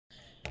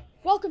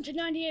Welcome to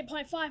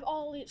 98.5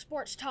 All Elite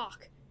Sports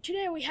Talk.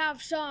 Today we have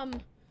some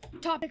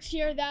topics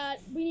here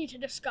that we need to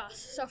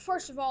discuss. So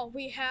first of all,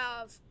 we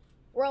have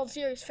World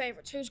Series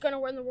favorites. Who's going to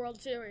win the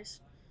World Series?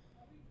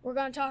 We're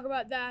going to talk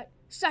about that.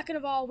 Second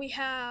of all, we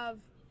have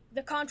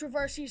the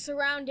controversy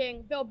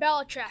surrounding Bill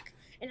Belichick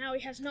and how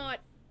he has not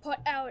put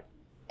out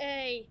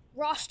a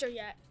roster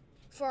yet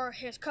for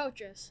his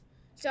coaches.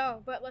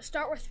 But let's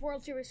start with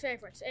World Series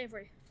favorites.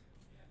 Avery,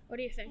 what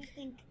do you think? I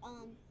think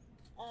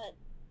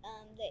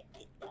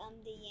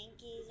the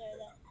Yankees are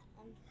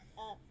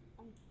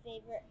the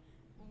favorite.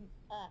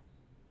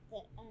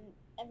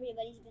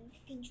 Everybody's been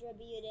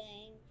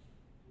contributing.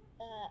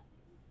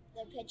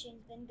 Their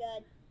pitching's been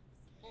good,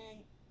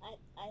 and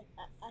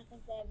I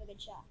think they have a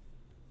good shot.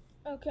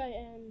 Okay,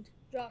 and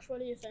Josh, what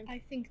do you think?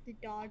 I think the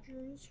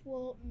Dodgers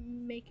will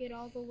make it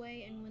all the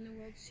way and win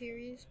the World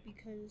Series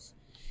because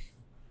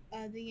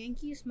the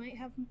Yankees might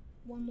have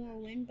one more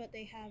win, but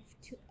they have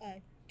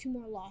two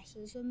more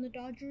losses than the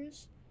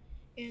Dodgers.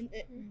 And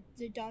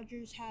the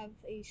Dodgers have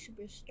a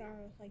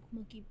superstar like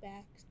Mookie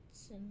Betts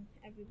and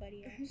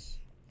everybody else.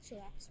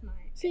 So that's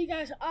mine. See,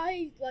 guys,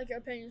 I like your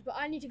opinions, but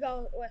I need to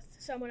go with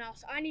someone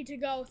else. I need to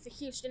go with the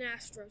Houston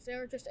Astros.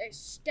 They're just a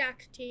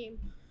stacked team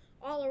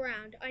all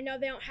around. I know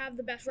they don't have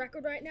the best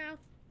record right now,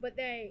 but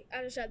as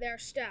I said, they're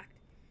stacked.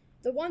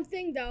 The one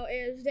thing, though,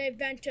 is they've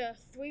been to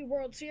 3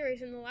 World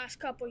Series in the last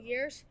couple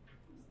years,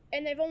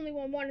 and they've only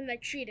won one and they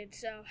cheated.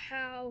 So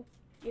how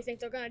do you think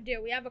they're going to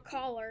do? We have a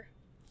caller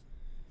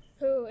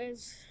who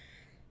is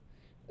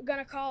going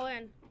to call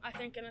in, I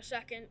think, in a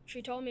second.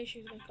 She told me she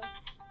was going to call.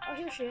 Oh,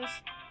 here she is.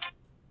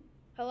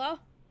 Hello?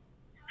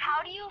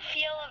 How do you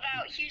feel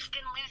about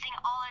Houston losing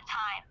all the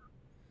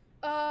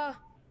time?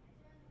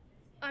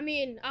 I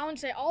mean, I wouldn't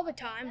say all the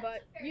time,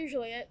 but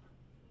usually I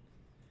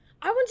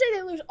wouldn't say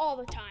they lose all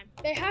the time.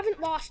 They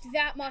haven't lost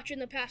that much in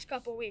the past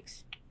couple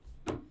weeks.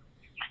 But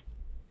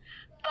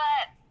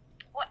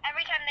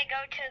every time they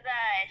go to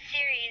the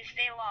series,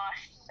 they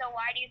lost. So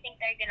why do you think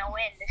they're going to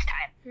win this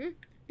time?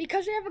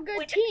 Because they have a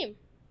good team.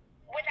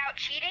 Without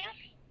cheating?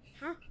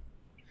 Huh?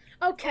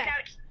 Okay.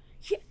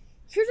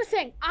 Here's the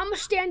thing. I'm going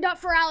to stand up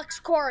for Alex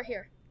Cora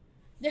here.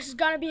 This is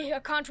going to be a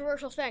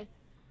controversial thing.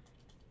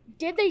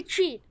 Did they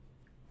cheat?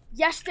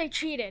 Yes, they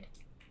cheated.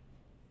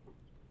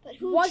 But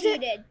who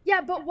cheated?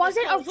 Yeah, but was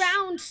it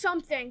around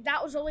something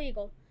that was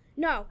illegal?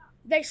 No.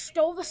 They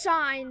stole the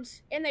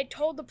signs, and they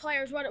told the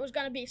players what it was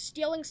going to be.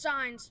 Stealing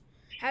signs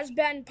has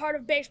been part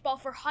of baseball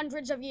for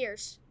hundreds of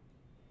years.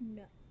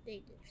 No,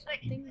 they did. But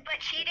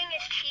cheating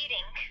is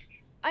cheating.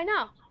 I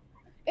know.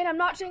 And I'm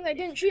not saying they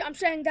didn't cheat. I'm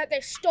saying that they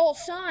stole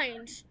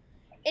signs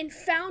and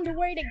found a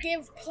way to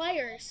give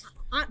players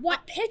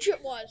what pitch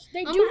it was.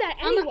 They do that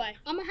anyway.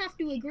 I'm going to have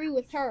to agree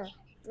with her.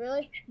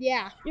 Really?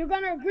 Yeah. You're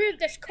going to agree with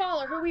this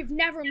caller who we've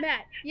never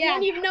met. Yeah. You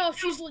don't even know if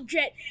she's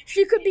legit.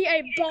 She could be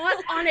a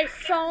bot on a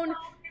phone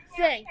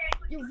thing.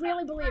 You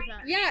really believe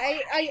that? Yeah,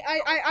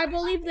 I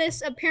believe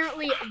this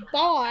apparently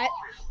bought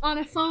on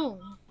a phone.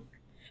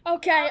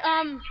 Okay,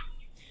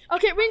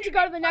 we need to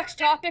go to the next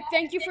topic.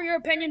 Thank you for your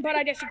opinion, but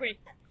I disagree.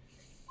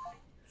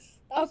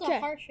 That was a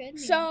harsh ending.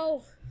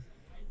 So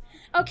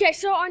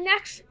our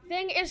next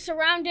thing is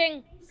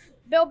surrounding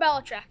Bill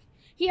Belichick.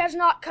 He has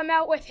not come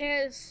out with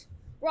his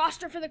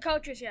roster for the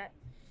coaches yet.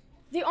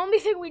 The only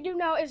thing we do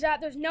know is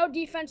that there's no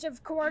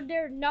defensive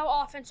coordinator, no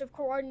offensive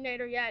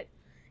coordinator yet.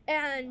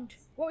 And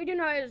what we do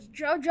know is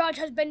Joe Judge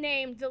has been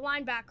named the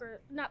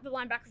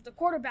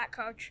quarterback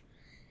coach,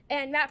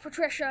 and Matt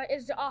Patricia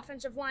is the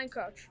offensive line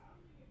coach.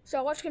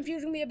 So what's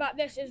confusing me about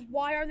this is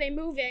why are they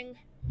moving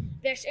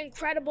this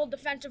incredible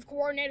defensive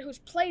coordinator who's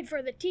played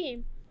for the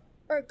team,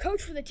 or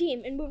coached for the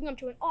team, and moving him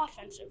to an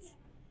offensive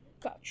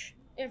coach?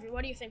 Avery,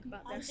 what do you think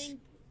about this?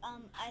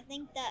 I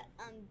think that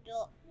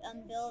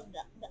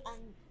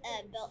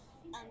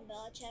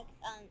Belichick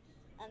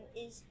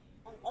is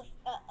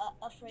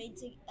afraid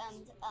to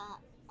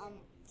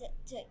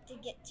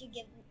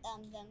give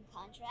them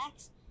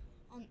contracts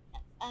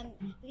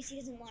because he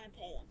doesn't want to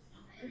pay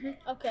them.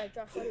 Okay,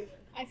 Josh, what do you think?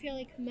 I feel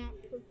like Matt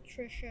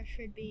Patricia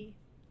should be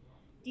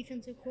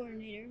defensive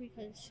coordinator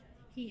because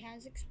he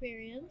has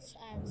experience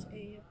as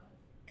a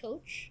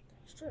coach.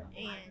 It's true.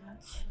 And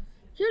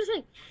here's the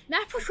thing.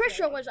 Matt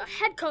Patricia was a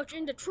head coach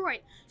in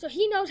Detroit, so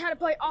he knows how to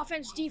play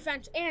offense,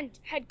 defense, and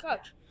head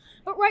coach.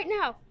 But right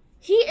now,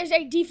 he is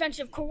a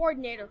defensive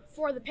coordinator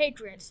for the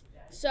Patriots.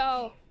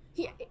 So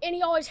he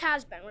always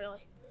has been,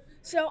 really.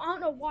 So I don't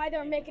know why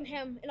they're making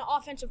him an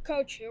offensive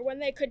coach here when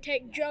they could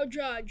take Joe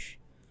Judge,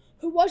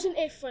 who wasn't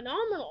a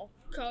phenomenal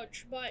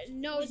coach, but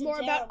knows more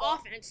about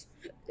offense.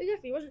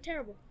 Exactly, he wasn't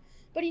terrible.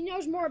 But he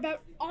knows more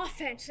about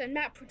offense than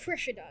Matt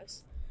Patricia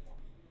does.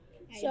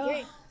 I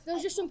agree.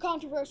 There's just some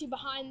controversy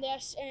behind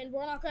this, and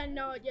we're not going to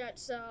know it yet,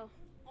 so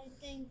I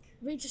think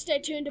we need to stay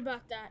tuned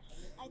about that.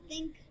 I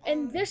think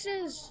And this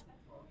is,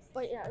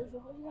 but yeah,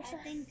 what you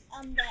I think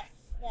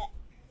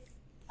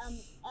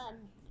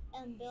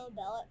Bill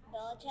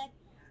Belichick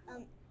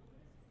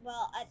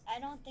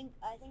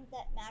I think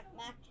that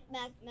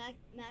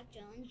Mac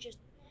Jones just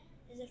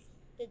is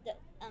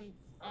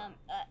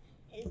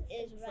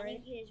his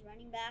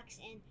running backs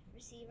and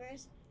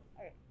receivers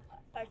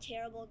are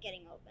terrible at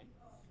getting open.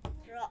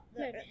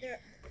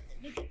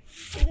 Because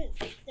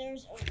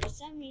there's for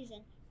some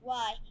reason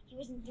why he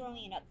wasn't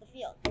throwing it up the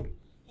field,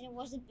 and it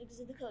wasn't because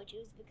of the coach. It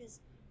was because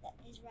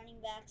his running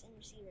backs and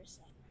receivers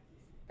suck.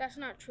 That's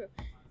not true.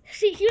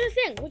 See, here's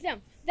the thing with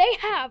them. They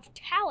have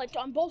talent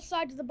on both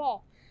sides of the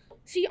ball.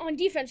 See, on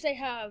defense, they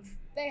have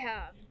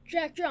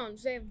Jack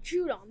Jones, they have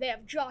Judon, they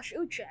have Josh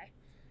Uche.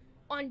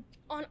 On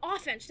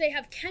offense, they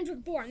have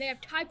Kendrick Bourne, they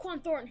have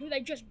Tyquan Thornton, who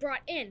they just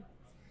brought in.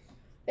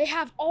 They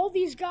have all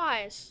these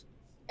guys,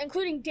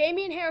 including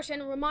Damian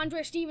Harrison and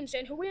Ramondre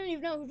Stevenson, who we don't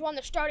even know who's won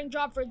the starting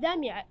job for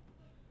them yet.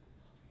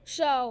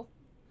 So,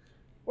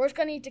 we're just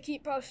going to need to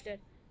keep posted.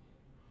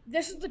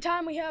 This is the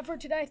time we have for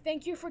today.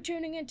 Thank you for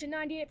tuning in to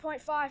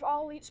 98.5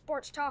 All Elite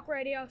Sports Talk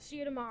Radio. See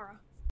you tomorrow.